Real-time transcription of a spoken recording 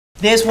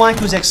there's y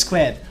equals x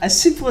squared. As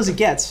simple as it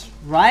gets,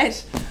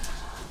 right?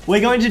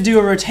 We're going to do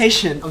a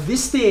rotation of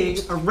this thing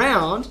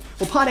around,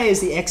 well, part A is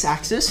the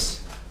x-axis.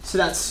 So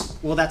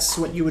that's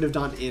what you would have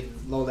done in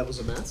lower levels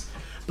of maths.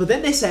 But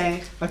then they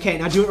say, okay,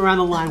 now do it around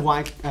the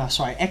line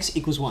x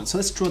equals 1. So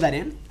let's draw that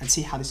in and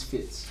see how this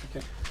fits.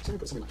 Okay, so I'm going to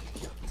put something like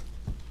here.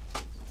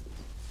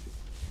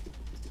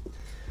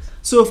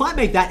 So if I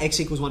make that x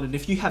equals 1, and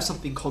if you have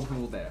something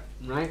comparable there,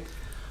 right,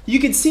 you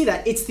can see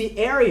that it's the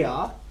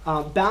area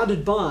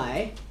bounded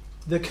by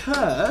the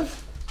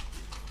curve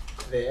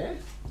there,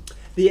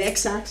 the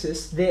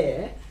x-axis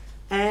there,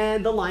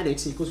 and the line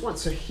x equals 1.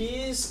 So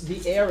here's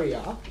the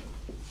area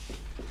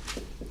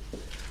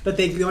that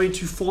they're going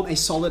to form a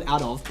solid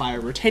out of by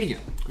rotating it,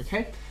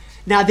 okay?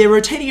 Now they're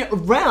rotating it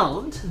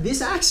around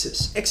this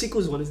axis. X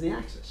equals 1 is the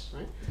axis,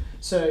 right?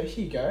 So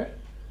here you go.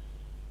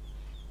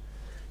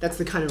 That's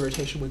the kind of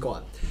rotation we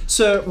got.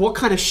 So what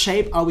kind of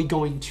shape are we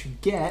going to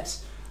get?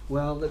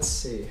 Well, let's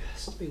see.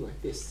 Something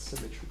like this,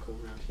 symmetrical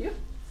around here.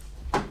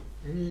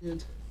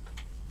 And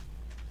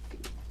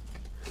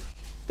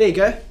there you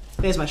go.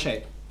 There's my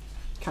shape.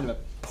 Kind of a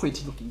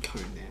pointy looking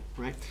cone there,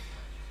 right?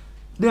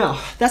 Now,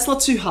 that's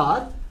not too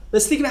hard.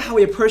 Let's think about how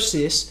we approach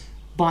this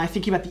by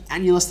thinking about the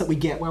annulus that we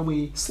get when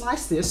we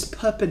slice this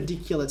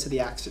perpendicular to the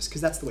axis, because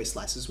that's the way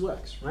slices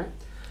works, right?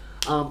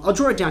 I'll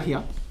draw it down here.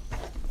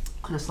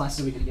 What kind of slices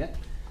are we going to get?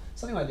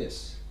 Something like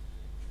this.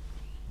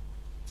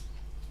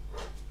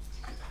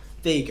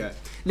 There you go.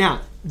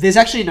 Now, there's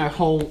actually no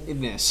hole in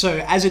there.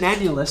 So as an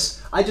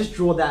annulus, I just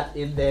draw that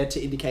in there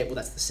to indicate, well,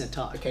 that's the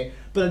center, okay?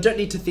 But I don't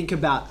need to think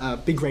about a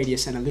big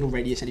radius and a little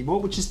radius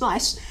anymore, which is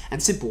nice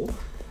and simple,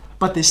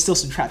 but there's still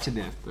some traps in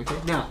there, okay?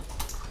 Now,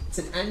 it's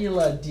an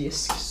annular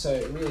disc, so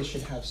it really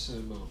should have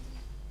some,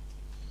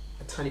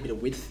 a tiny bit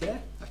of width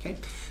there, okay?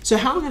 So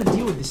how am I going to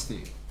deal with this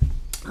thing?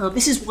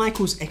 This is y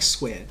equals x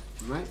squared,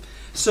 right?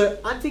 So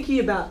I'm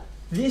thinking about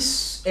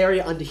this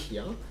area under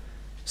here.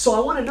 So I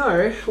want to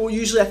know, well,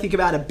 usually I think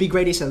about a big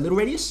radius and a little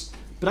radius,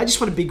 but I just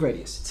want a big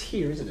radius. It's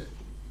here, isn't it?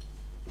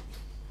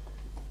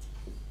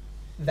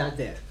 That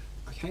there,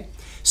 okay?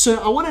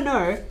 So I want to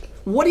know,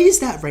 what is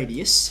that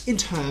radius in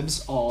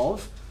terms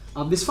of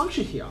this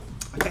function here,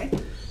 okay?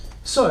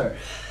 So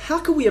how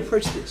can we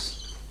approach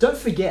this? Don't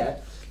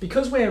forget,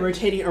 because we're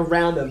rotating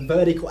around the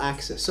vertical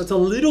axis, so it's a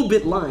little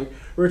bit like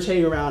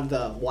rotating around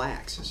the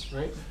y-axis,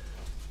 right?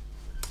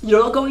 You're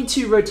not going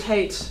to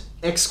rotate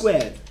x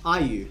squared,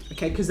 are you?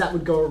 Okay, because that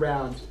would go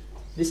around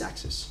this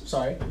axis.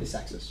 Sorry, this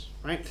axis,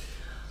 right?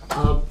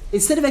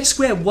 Instead of x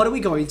squared, what are we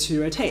going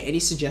to rotate? Any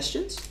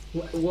suggestions?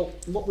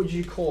 What would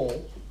you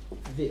call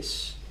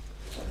this?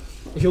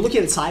 If you're looking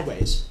at it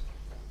sideways.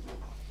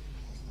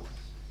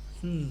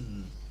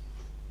 When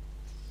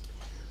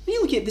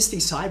you look at this thing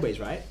sideways,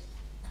 right?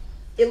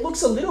 It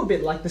looks a little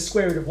bit like the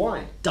square root of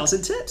y,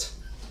 doesn't it?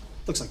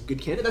 Looks like a good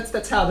candidate.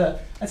 That's how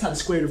the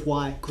square root of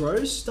y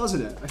grows,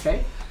 doesn't it?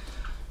 Okay.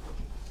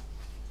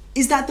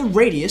 Is that the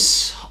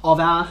radius of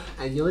our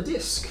annular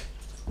disc?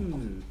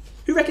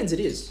 Who reckons it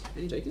is?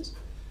 Any takers?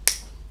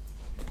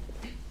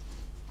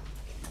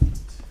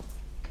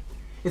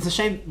 It's a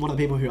shame one of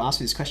the people who asked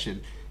me this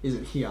question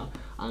isn't here,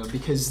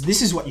 because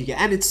this is what you get,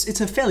 and it's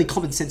a fairly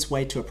common sense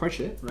way to approach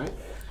it, right?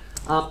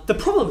 The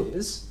problem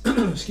is,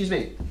 excuse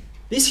me,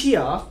 this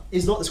here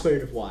is not the square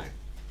root of y.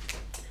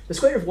 The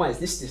square root of y is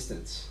this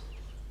distance.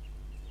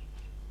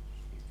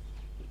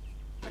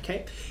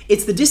 Okay?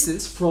 It's the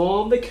distance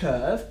from the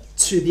curve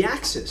to the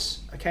axis,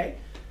 okay?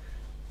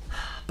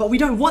 But we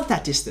don't want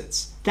that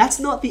distance. That's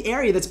not the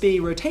area that's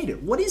being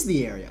rotated. What is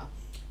the area?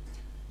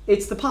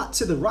 It's the part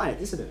to the right,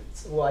 isn't it?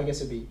 Well, I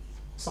guess it'd be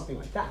something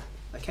like that,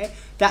 okay?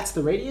 That's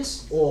the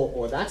radius,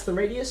 or that's the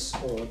radius,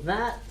 or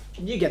that.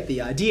 You get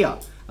the idea,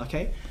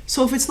 okay?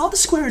 So if it's not the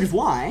square root of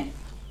y,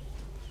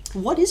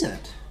 what is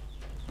it?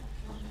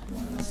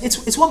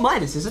 It's 1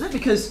 minus, isn't it?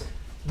 Because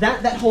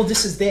that whole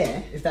distance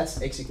there, if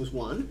that's x equals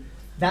 1,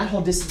 that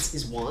whole distance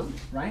is 1,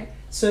 right?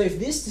 So if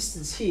this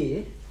distance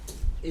here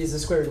is the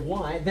square root of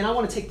y, then I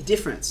want to take the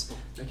difference,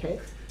 okay?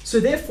 So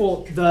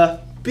therefore,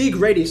 the big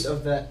radius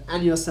of the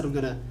annulus that I'm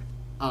going to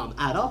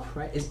add up,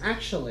 right, is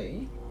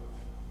actually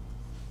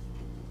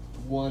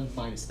 1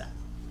 minus that.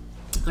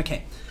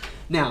 Okay,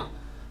 now,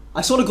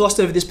 I sort of glossed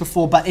over this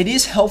before, but it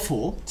is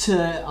helpful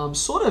to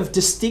sort of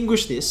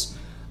distinguish this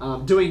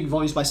doing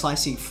volumes by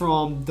slicing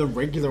from the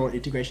regular order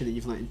integration that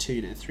you've learned in 2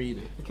 unit and 3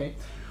 unit, okay?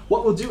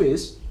 What we'll do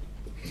is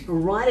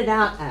write it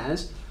out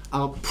as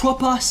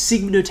proper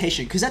sigma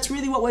notation, because that's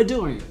really what we're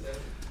doing.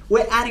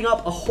 We're adding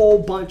up a whole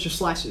bunch of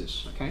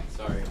slices, okay?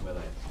 Sorry, we're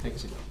late. Take a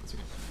seat. That's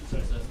okay.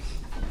 Sorry, sir.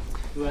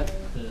 Who had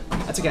the...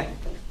 That's okay.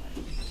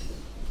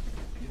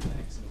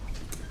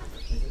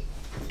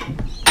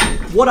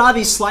 What are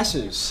these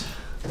slices?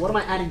 What am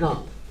I adding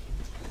up?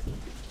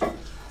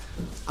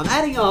 I'm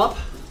adding up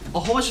a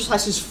whole bunch of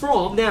slices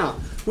from, now,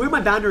 where are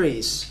my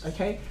boundaries,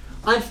 okay?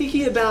 I'm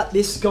thinking about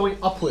this going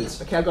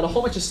upwards, okay? I've got a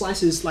whole bunch of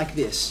slices like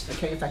this,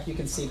 okay? In fact, you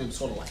can see them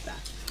sort of like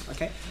that,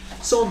 okay?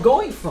 So I'm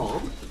going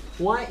from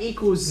y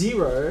equals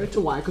 0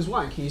 to y equals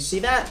 1. Can you see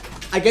that?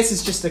 I guess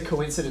it's just a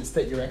coincidence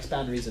that your x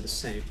boundaries are the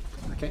same,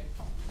 okay?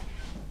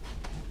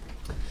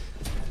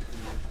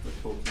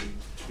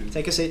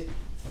 Take a seat.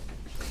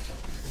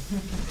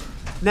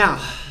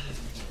 Now,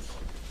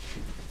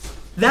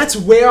 that's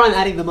where I'm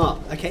adding them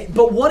up, okay?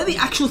 But what are the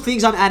actual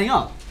things I'm adding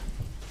up?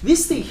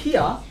 This thing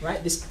here,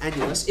 right, this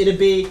annulus, it'd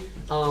be,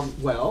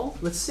 well,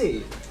 let's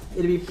see.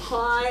 It'd be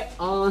pi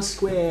r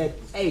squared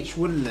h,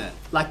 wouldn't it?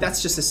 Like,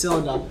 that's just a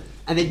cylinder,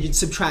 and then you'd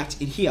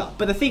subtract in here.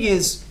 But the thing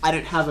is, I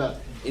don't have a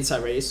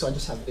inside radius, so I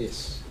just have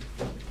this,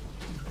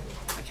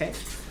 okay?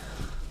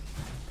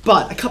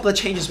 But a couple of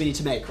changes we need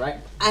to make, right?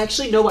 I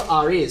actually know what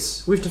r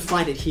is. We've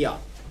defined it here,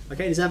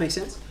 okay? Does that make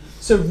sense?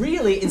 So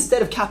really,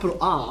 instead of capital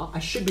R, I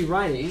should be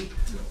writing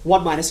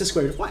 1 minus the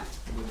square root of y.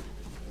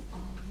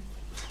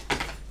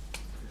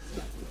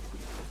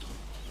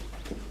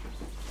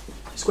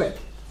 Squared.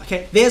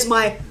 Okay, there's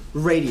my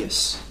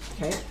radius.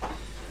 Okay.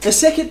 The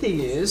second thing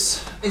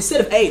is,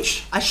 instead of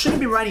h, I shouldn't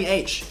be writing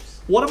h.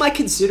 What am I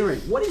considering?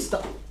 What is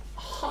the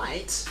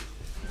height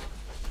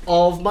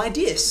of my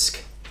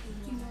disk?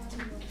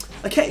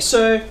 Okay,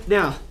 so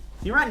now,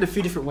 you write it in a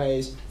few different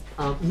ways.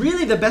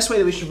 Really, the best way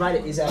that we should write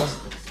it is as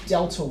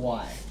delta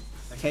y.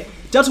 Okay,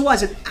 delta y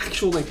is an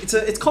actual length.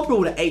 It's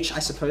comparable to h, I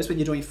suppose, when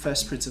you're doing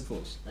first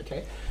principles.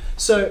 Okay,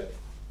 so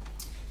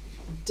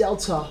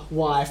delta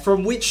y,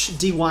 from which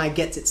dy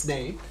gets its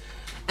name,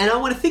 and I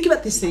want to think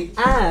about this thing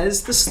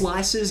as the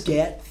slices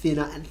get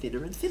thinner and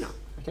thinner and thinner.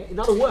 Okay, in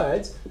other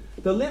words,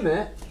 the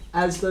limit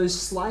as those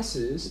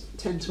slices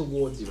tend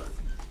towards 0.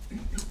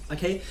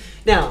 Okay,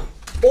 now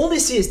all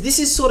this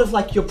is sort of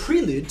like your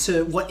prelude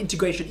to what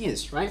integration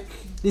is, right?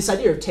 This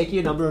idea of taking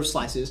a number of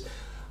slices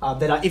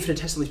that are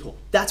infinitesimally small.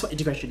 That's what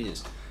integration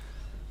is.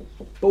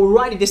 But we're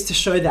writing this to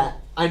show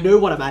that I know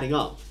what I'm adding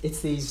up.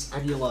 It's these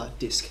annular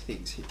disk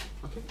things here.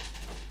 Okay.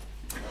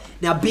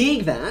 Now,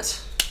 being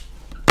that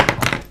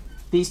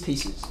these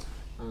pieces,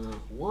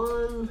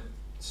 1,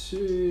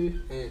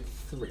 2, and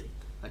 3.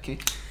 Okay,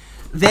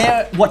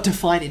 they're what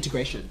define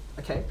integration.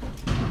 Okay.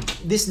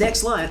 This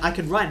next line, I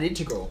can write an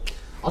integral.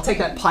 I'll take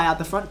that pi out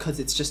the front because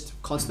it's just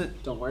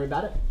constant. Don't worry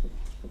about it.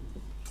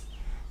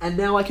 And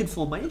now I can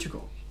form my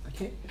integral.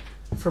 Okay,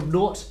 from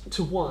 0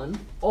 to 1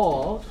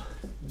 of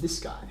this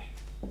guy.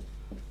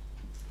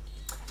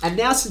 And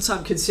now, since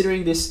I'm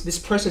considering this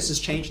process has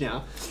changed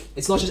now,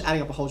 it's not just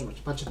adding up a whole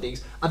bunch of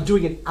things. I'm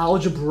doing an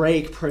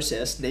algebraic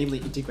process, namely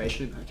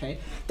integration, okay?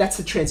 That's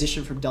the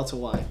transition from delta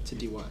y to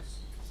dy.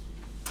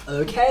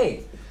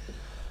 Okay.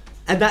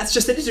 And that's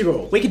just an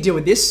integral. We can deal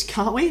with this,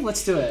 can't we?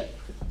 Let's do it.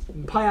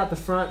 Pi out the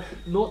front,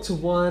 0 to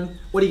 1.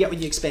 What do you get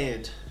when you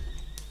expand?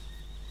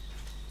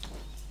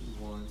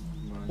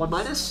 1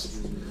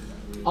 minus?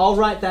 I'll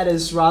write that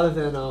as, rather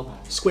than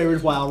square root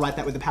of y, I'll write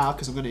that with the power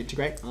because I'm going to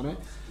integrate, aren't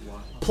I?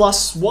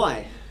 Plus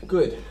y.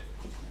 Good.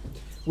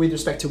 With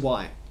respect to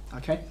y.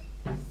 Okay.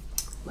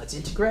 Let's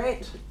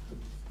integrate.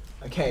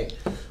 Okay.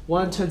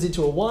 1 turns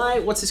into a y.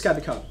 What's this guy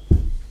become?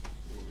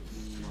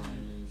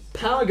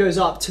 Power goes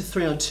up to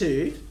 3 on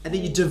 2, and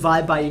then you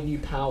divide by your new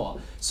power.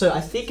 So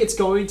I think it's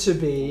going to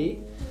be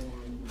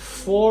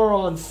 4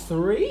 on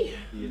 3.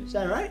 Is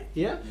that right?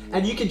 Yeah.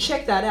 And you can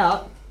check that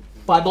out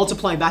by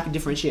multiplying back and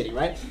differentiating,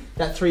 right?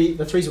 That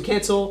the 3's will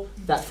cancel.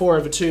 That 4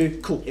 over 2.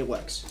 Cool. It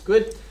works.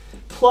 Good.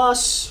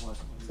 Plus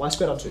y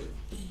squared on 2.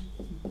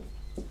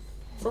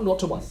 From 0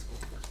 to 1.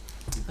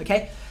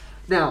 Okay?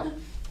 Now,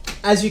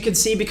 as you can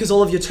see, because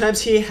all of your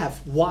terms here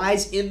have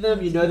y's in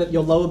them, you know that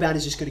your lower bound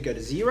is just going to go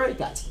to 0.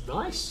 That's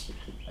nice.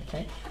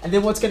 Okay? And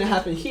then what's going to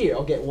happen here?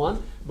 I'll get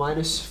 1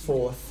 minus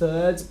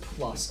 4/3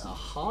 plus a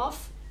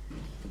half.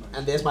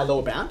 And there's my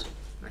lower bound.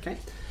 Okay?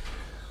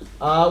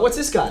 What's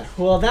this guy?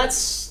 Well,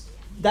 that's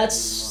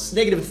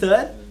negative a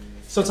third.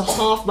 So it's a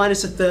half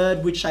minus a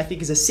third, which I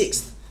think is a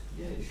sixth.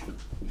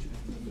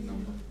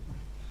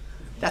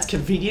 That's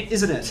convenient,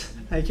 isn't it?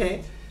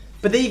 Okay,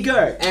 but there you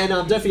go. And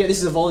don't forget, this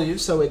is a volume,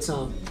 so it's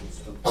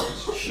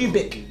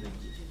cubic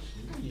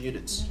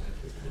units.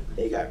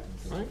 There you go.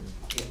 Right.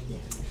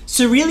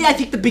 So really, I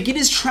think the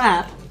beginner's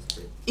trap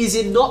is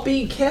in not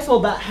being careful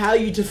about how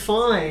you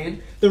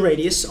define the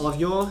radius of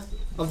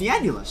the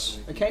annulus.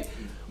 Okay.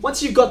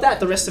 Once you've got that,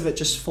 the rest of it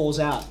just falls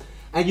out.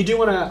 And you do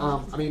want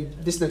to, I mean,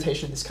 this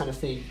notation, this kind of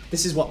thing,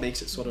 this is what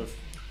makes it sort of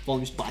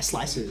volumes by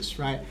slices,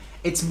 right?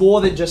 It's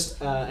more than just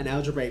an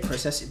algebraic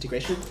process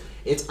integration.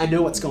 It's, I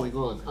know what's going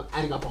on. I'm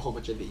adding up a whole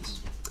bunch of these.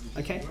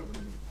 Okay?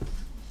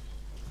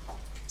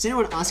 Is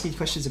anyone asking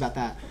questions about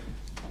that?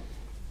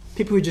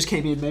 People who just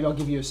came in, maybe I'll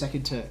give you a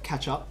second to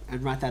catch up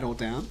and write that all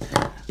down.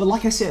 But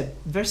like I said,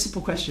 very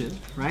simple question,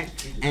 right?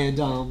 And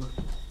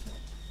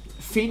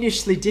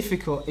fiendishly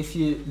difficult if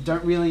you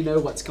don't really know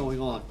what's going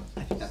on.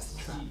 I think that's